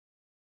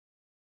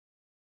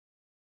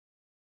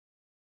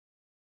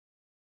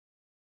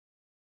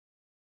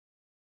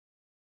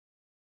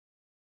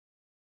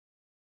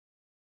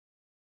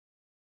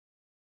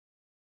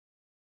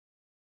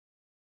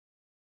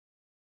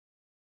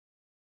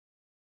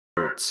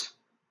words.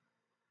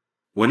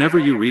 Whenever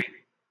you read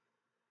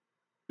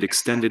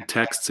extended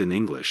texts in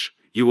English,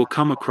 you will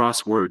come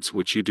across words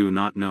which you do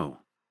not know.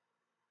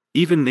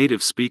 Even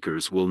native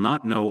speakers will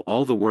not know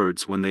all the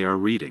words when they are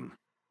reading.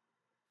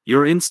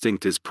 Your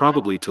instinct is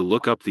probably to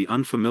look up the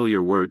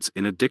unfamiliar words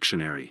in a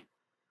dictionary.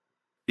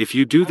 If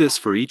you do this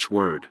for each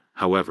word,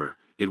 however,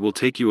 it will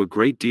take you a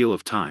great deal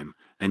of time,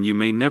 and you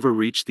may never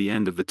reach the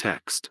end of the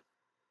text.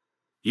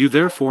 You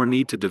therefore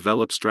need to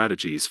develop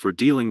strategies for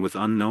dealing with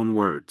unknown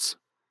words.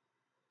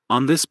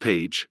 On this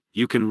page,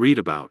 you can read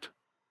about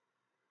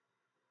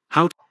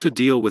how to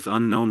deal with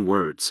unknown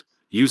words,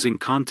 using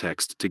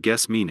context to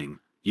guess meaning,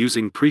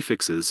 using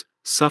prefixes,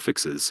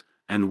 suffixes,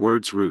 and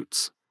words'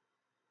 roots.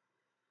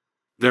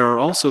 There are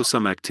also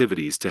some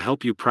activities to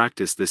help you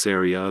practice this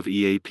area of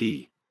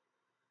EAP.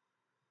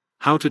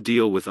 How to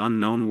deal with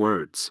unknown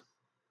words.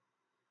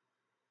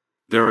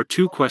 There are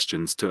 2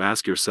 questions to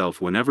ask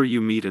yourself whenever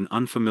you meet an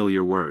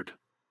unfamiliar word.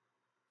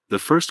 The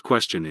first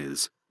question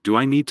is, do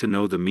I need to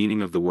know the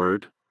meaning of the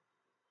word?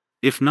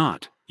 If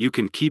not, you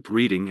can keep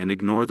reading and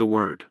ignore the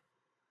word.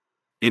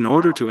 In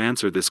order to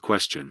answer this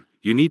question,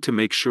 you need to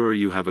make sure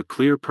you have a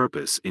clear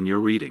purpose in your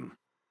reading.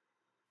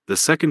 The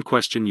second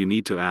question you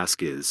need to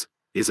ask is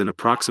an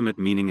approximate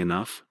meaning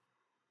enough?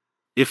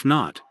 If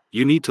not,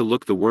 you need to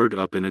look the word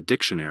up in a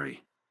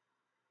dictionary.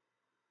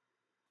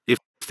 If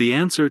the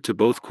answer to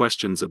both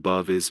questions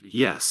above is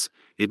yes,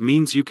 it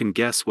means you can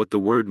guess what the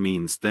word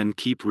means, then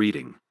keep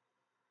reading.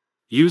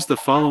 Use the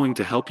following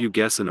to help you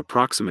guess an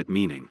approximate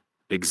meaning.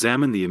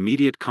 Examine the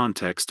immediate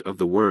context of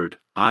the word,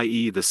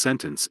 i.e. the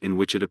sentence in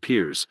which it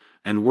appears,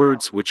 and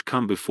words which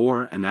come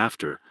before and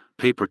after.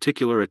 Pay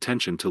particular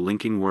attention to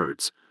linking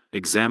words.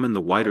 Examine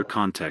the wider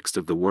context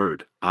of the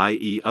word,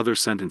 i.e. other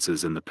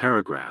sentences in the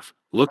paragraph.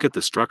 Look at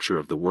the structure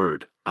of the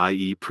word,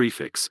 i.e.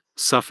 prefix,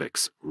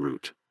 suffix,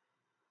 root.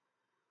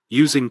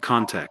 Using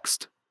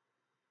context.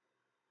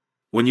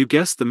 When you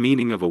guess the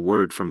meaning of a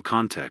word from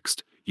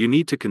context, you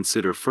need to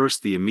consider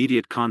first the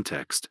immediate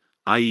context,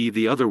 i.e.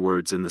 the other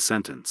words in the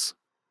sentence.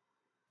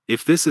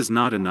 If this is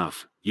not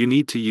enough, you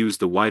need to use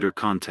the wider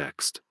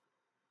context,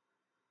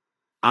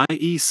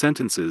 i.e.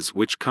 sentences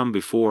which come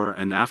before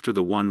and after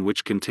the one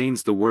which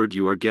contains the word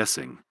you are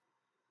guessing.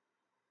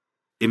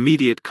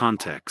 Immediate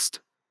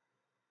context.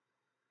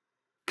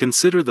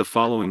 Consider the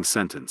following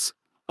sentence.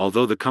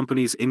 Although the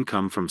company's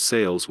income from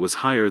sales was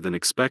higher than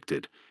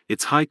expected,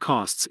 its high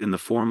costs in the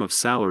form of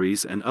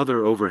salaries and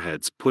other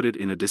overheads put it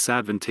in a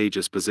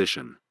disadvantageous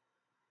position.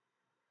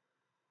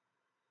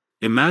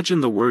 Imagine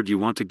the word you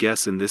want to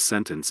guess in this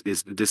sentence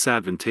is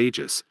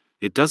disadvantageous.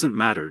 It doesn't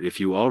matter if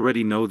you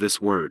already know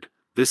this word,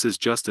 this is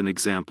just an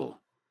example.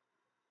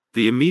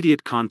 The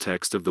immediate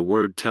context of the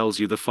word tells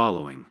you the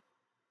following.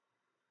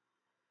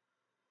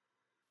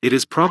 It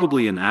is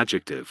probably an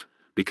adjective,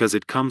 because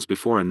it comes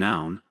before a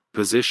noun,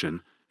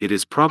 position. It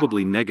is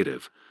probably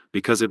negative,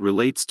 because it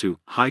relates to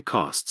high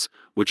costs,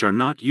 which are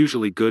not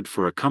usually good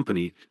for a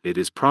company. It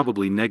is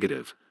probably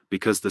negative,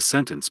 because the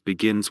sentence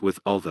begins with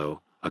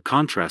although, a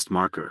contrast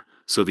marker,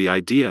 so the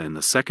idea in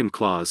the second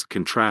clause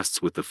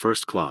contrasts with the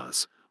first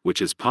clause,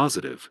 which is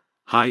positive.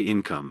 High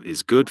income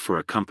is good for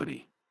a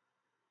company.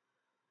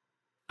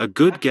 A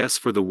good guess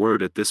for the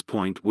word at this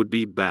point would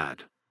be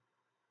bad.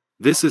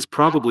 This is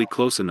probably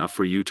close enough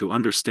for you to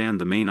understand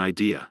the main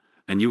idea,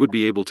 and you would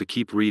be able to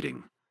keep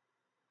reading.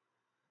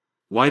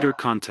 Wider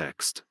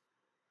context.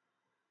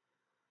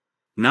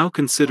 Now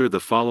consider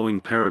the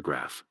following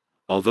paragraph.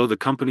 Although the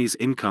company's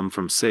income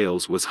from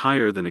sales was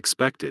higher than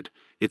expected,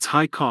 its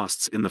high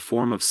costs in the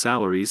form of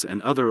salaries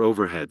and other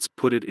overheads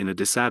put it in a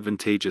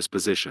disadvantageous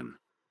position.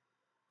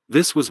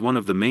 This was one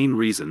of the main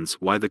reasons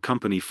why the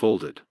company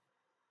folded.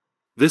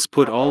 This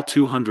put all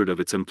 200 of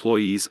its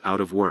employees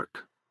out of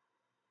work.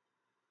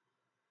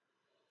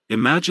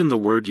 Imagine the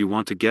word you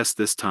want to guess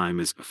this time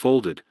is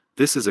folded.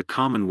 This is a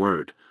common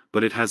word,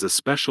 but it has a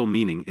special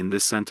meaning in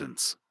this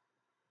sentence.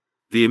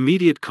 The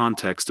immediate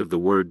context of the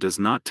word does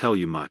not tell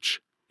you much.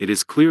 It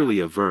is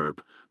clearly a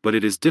verb, but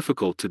it is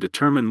difficult to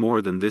determine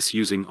more than this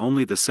using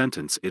only the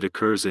sentence it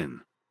occurs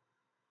in.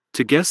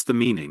 To guess the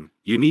meaning,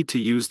 you need to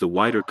use the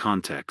wider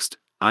context,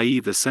 i.e.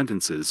 the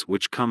sentences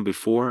which come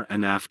before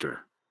and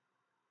after.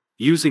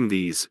 Using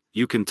these,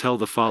 you can tell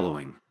the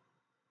following.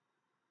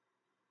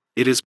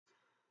 It is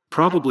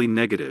probably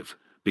negative,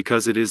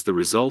 because it is the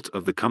result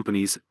of the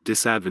company's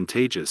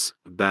disadvantageous,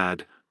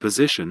 bad,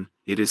 position.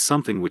 It is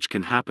something which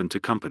can happen to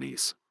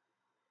companies.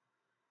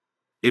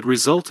 It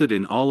resulted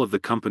in all of the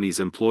company's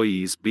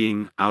employees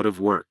being out of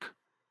work.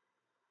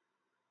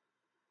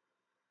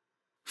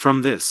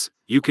 From this,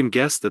 you can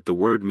guess that the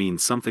word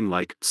means something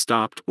like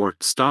stopped or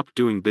stopped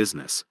doing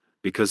business,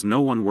 because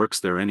no one works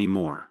there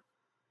anymore.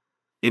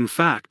 In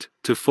fact,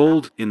 to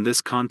fold in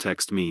this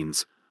context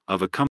means,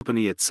 of a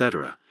company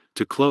etc.,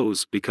 to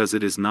close because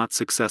it is not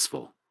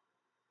successful.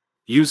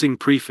 Using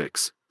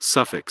prefix,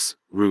 suffix,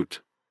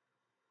 root.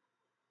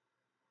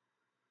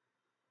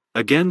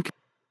 Again,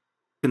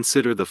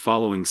 consider the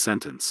following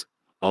sentence.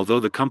 Although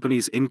the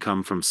company's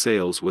income from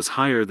sales was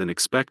higher than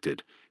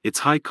expected, its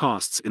high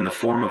costs in the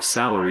form of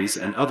salaries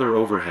and other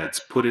overheads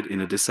put it in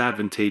a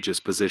disadvantageous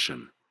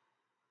position.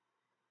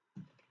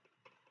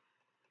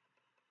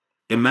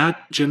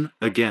 Imagine,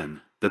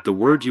 again, that the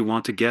word you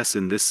want to guess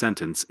in this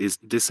sentence is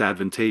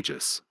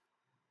disadvantageous.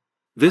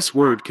 This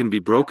word can be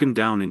broken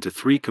down into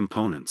three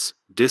components: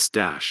 dis-,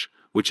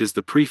 which is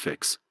the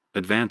prefix,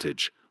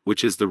 advantage,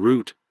 which is the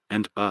root,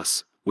 and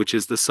us, which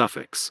is the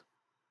suffix.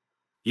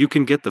 You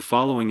can get the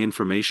following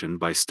information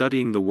by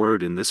studying the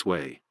word in this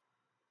way.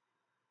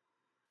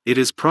 It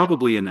is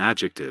probably an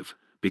adjective,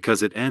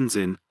 because it ends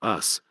in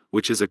us,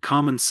 which is a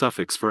common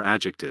suffix for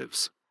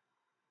adjectives.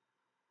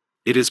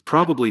 It is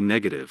probably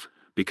negative,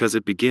 because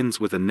it begins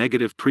with a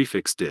negative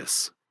prefix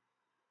dis.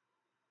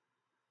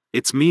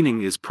 Its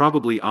meaning is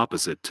probably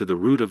opposite to the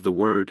root of the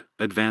word,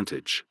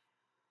 advantage.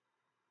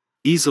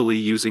 Easily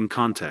using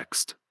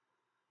context.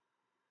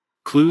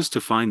 Clues to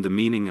find the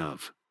meaning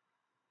of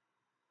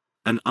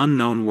an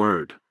unknown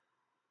word.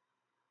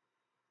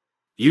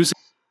 Using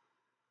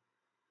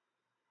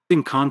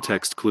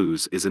context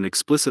clues is an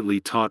explicitly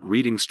taught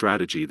reading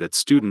strategy that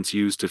students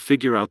use to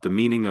figure out the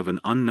meaning of an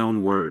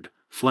unknown word.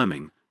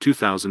 Fleming,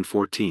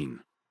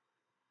 2014.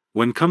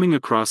 When coming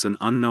across an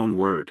unknown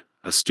word,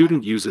 a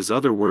student uses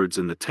other words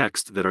in the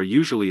text that are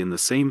usually in the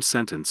same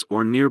sentence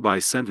or nearby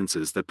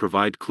sentences that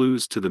provide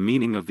clues to the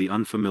meaning of the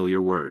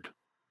unfamiliar word.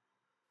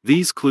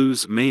 These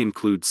clues may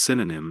include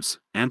synonyms,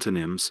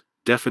 antonyms,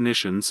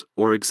 definitions,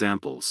 or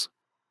examples.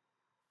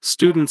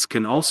 Students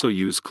can also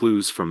use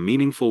clues from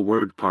meaningful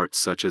word parts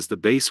such as the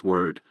base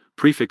word,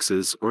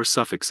 prefixes, or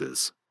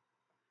suffixes.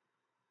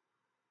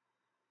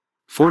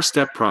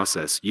 4-step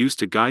process used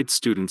to guide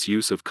students'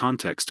 use of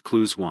context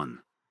clues. 1.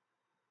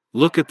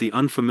 Look at the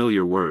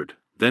unfamiliar word,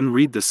 then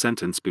read the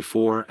sentence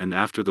before and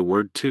after the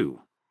word. 2.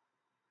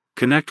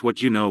 Connect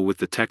what you know with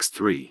the text.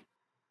 3.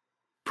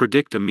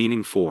 Predict a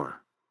meaning.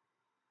 4.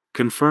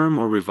 Confirm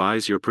or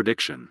revise your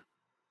prediction.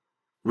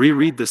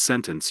 Reread the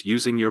sentence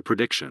using your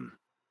prediction.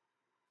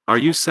 Are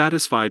you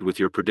satisfied with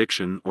your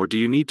prediction, or do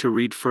you need to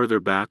read further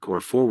back or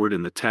forward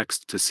in the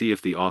text to see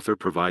if the author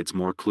provides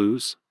more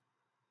clues?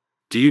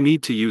 Do you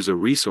need to use a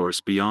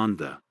resource beyond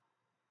the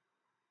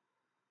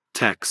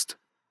text?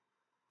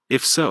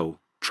 If so,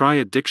 try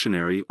a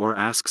dictionary or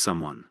ask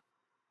someone.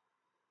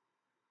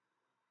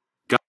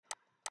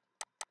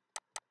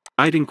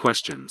 Guiding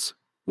questions.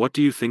 What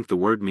do you think the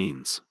word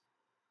means?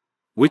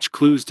 Which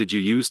clues did you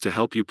use to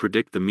help you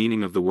predict the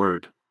meaning of the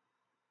word?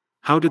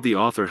 How did the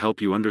author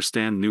help you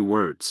understand new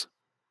words?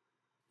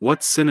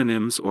 What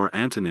synonyms or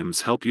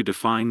antonyms help you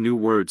define new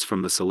words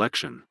from the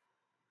selection?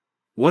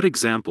 What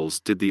examples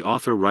did the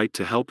author write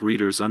to help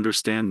readers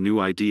understand new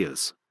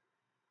ideas?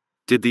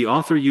 Did the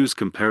author use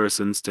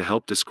comparisons to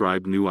help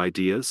describe new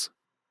ideas?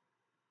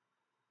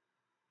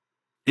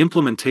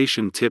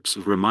 Implementation tips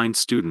remind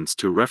students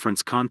to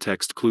reference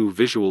context clue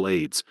visual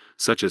aids,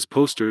 such as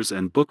posters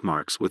and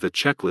bookmarks with a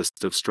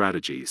checklist of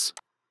strategies.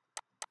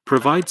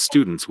 Provide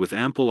students with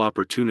ample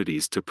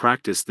opportunities to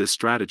practice this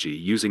strategy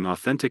using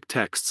authentic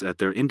texts at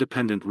their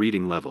independent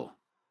reading level.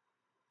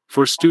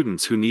 For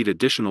students who need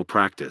additional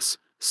practice,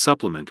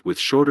 supplement with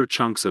shorter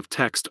chunks of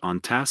text on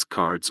task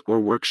cards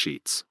or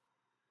worksheets.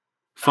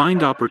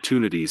 Find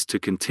opportunities to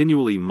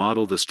continually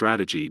model the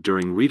strategy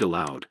during read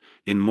aloud,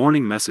 in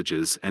morning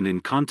messages, and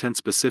in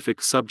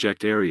content-specific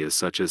subject areas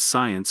such as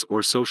science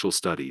or social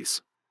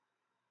studies.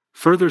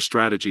 Further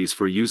strategies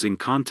for using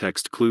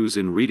context clues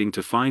in reading: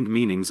 to find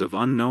meanings of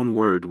unknown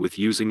word with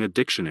using a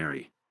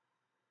dictionary.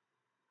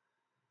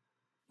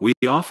 We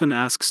often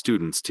ask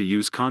students to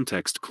use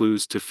context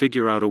clues to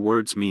figure out a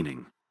word's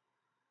meaning.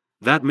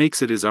 That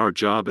makes it our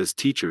job as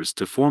teachers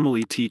to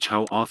formally teach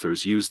how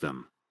authors use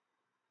them.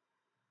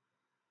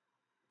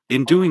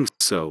 In doing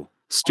so,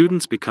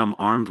 students become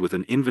armed with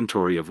an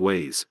inventory of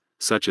ways,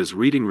 such as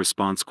reading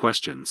response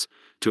questions,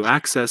 to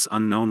access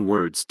unknown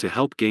words to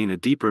help gain a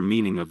deeper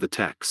meaning of the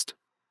text.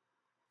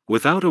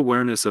 Without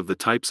awareness of the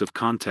types of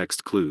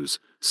context clues,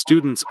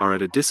 students are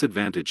at a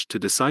disadvantage to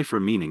decipher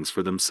meanings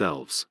for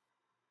themselves.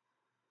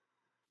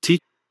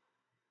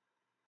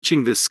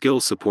 Teaching this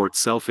skill supports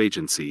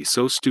self-agency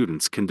so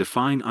students can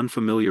define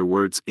unfamiliar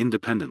words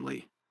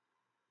independently.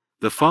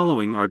 The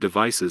following are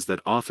devices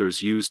that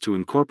authors use to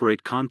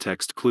incorporate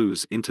context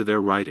clues into their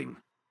writing.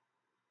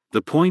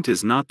 The point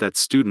is not that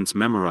students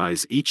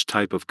memorize each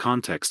type of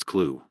context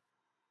clue.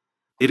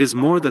 It is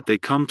more that they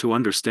come to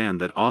understand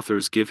that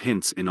authors give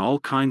hints in all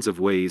kinds of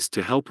ways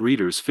to help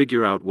readers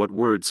figure out what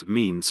words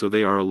mean, so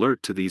they are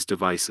alert to these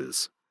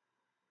devices.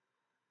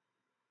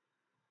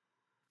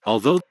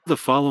 Although the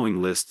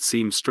following list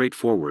seems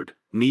straightforward,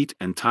 neat,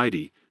 and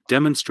tidy,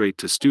 demonstrate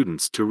to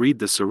students to read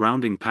the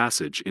surrounding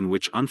passage in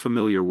which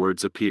unfamiliar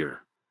words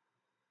appear.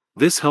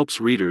 This helps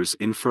readers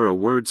infer a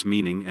word's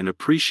meaning and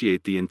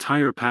appreciate the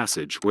entire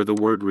passage where the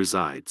word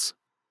resides.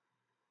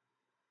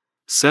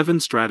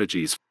 7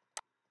 strategies.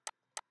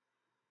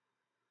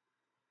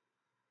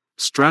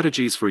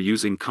 Strategies for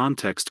using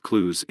context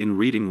clues in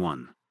reading.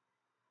 1.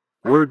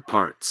 Word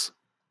parts.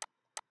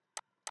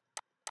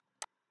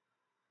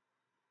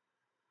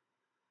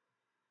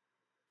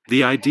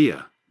 The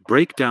idea,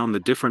 Break down the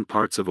different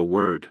parts of a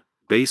word: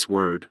 base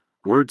word,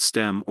 word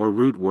stem or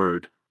root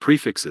word,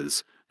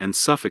 prefixes, and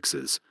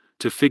suffixes,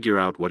 to figure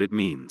out what it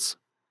means.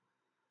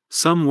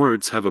 Some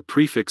words have a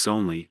prefix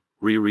only,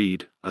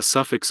 reread, a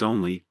suffix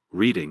only,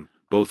 reading,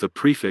 both a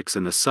prefix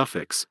and a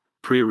suffix,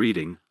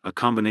 pre-reading, a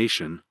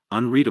combination,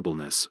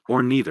 unreadableness,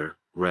 or neither,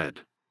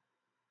 read.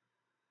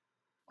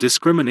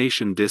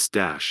 Discrimination: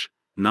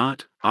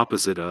 not,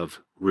 opposite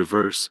of,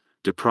 reverse,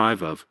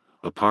 deprive of,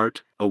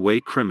 apart, away.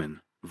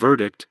 Crimin,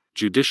 verdict,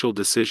 judicial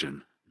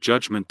decision,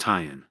 judgment.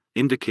 Tie-in,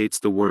 indicates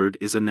the word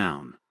is a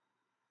noun.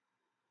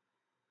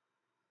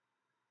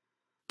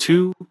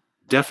 2.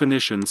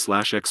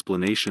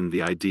 Definition/explanation: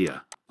 the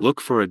idea.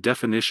 Look for a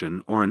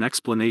definition or an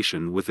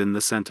explanation within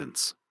the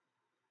sentence.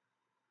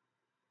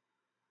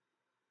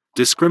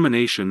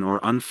 Discrimination or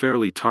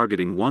unfairly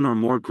targeting one or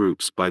more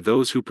groups by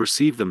those who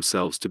perceive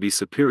themselves to be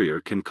superior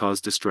can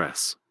cause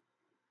distress.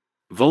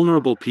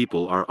 Vulnerable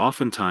people are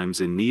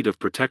oftentimes in need of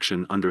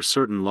protection under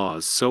certain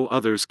laws so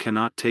others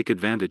cannot take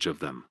advantage of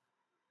them.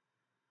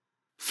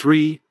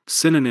 3.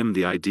 Synonym: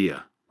 the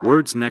idea.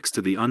 Words next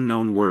to the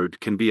unknown word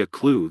can be a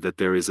clue that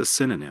there is a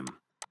synonym.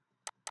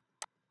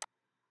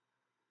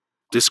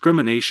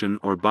 Discrimination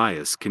or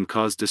bias can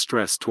cause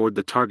distress toward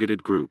the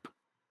targeted group.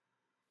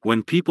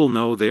 When people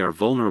know they are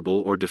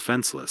vulnerable or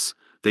defenseless,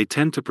 they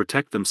tend to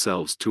protect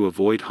themselves to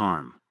avoid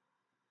harm.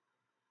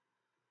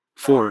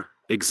 4.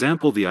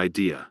 Example: the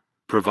idea.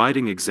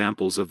 Providing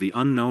examples of the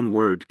unknown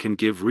word can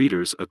give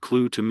readers a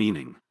clue to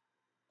meaning.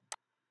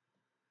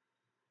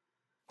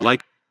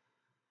 Like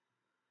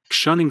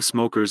shunning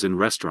smokers in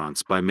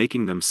restaurants by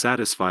making them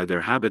satisfy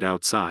their habit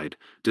outside,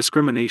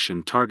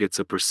 discrimination targets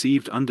a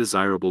perceived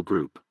undesirable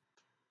group.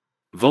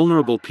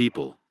 Vulnerable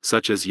people,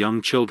 such as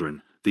young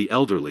children, the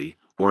elderly,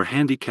 or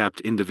handicapped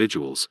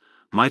individuals,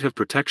 might have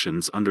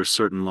protections under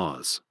certain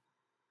laws.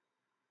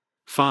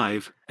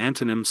 5.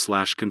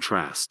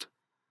 Antonym/contrast.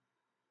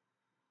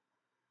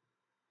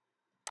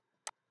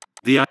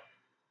 The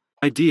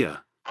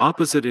idea.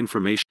 Opposite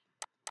information.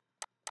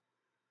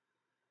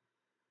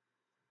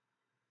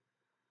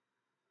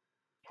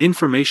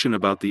 Information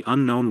about the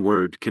unknown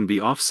word can be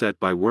offset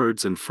by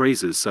words and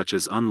phrases such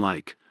as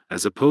unlike,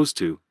 as opposed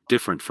to,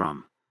 different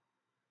from.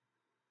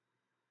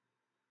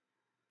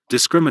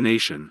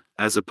 Discrimination,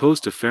 as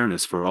opposed to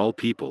fairness for all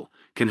people,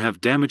 can have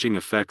damaging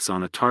effects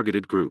on a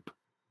targeted group.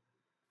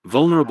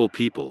 Vulnerable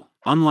people,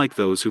 unlike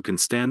those who can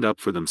stand up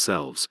for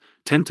themselves,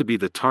 tend to be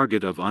the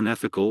target of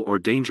unethical or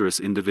dangerous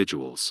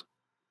individuals.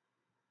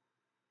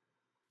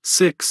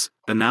 6.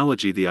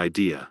 Analogy: the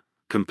idea.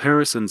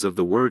 Comparisons of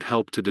the word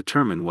help to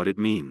determine what it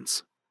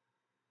means.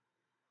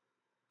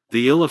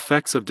 The ill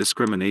effects of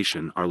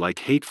discrimination are like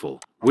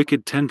hateful,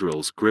 wicked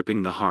tendrils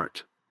gripping the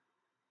heart.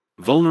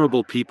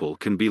 Vulnerable people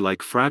can be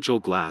like fragile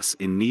glass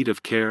in need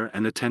of care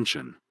and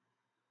attention.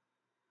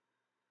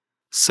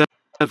 7.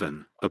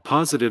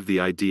 Appositive: the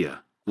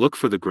idea. Look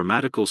for the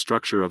grammatical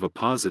structure of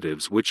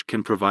appositives which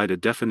can provide a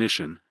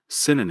definition,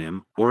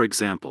 synonym, or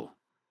example.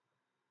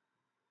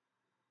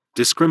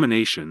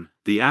 Discrimination,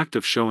 the act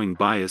of showing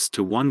bias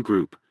to one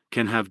group,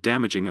 can have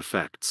damaging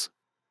effects.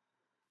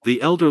 The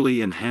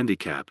elderly and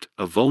handicapped,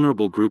 a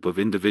vulnerable group of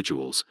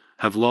individuals,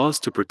 have laws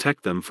to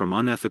protect them from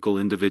unethical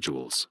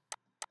individuals.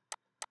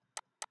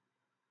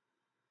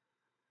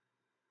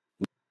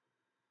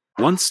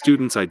 Once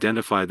students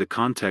identify the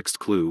context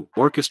clue,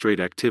 orchestrate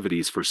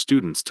activities for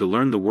students to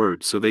learn the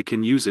word so they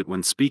can use it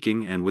when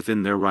speaking and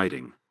within their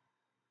writing.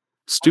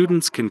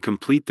 Students can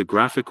complete the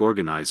graphic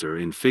organizer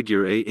in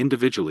Figure A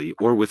individually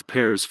or with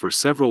pairs for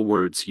several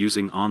words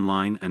using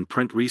online and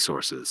print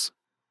resources.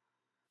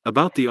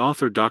 About the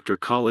author: Dr.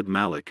 Khalid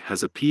Malik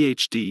has a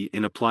PhD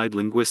in applied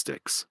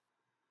linguistics.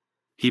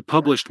 He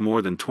published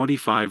more than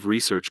 25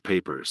 research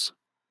papers.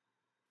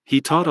 He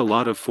taught a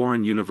lot of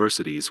foreign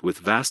universities with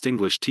vast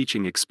English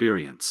teaching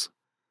experience.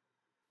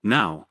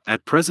 Now,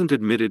 at present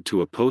admitted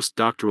to a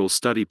postdoctoral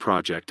study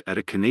project at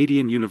a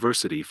Canadian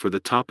university for the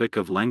topic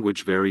of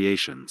language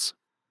variations.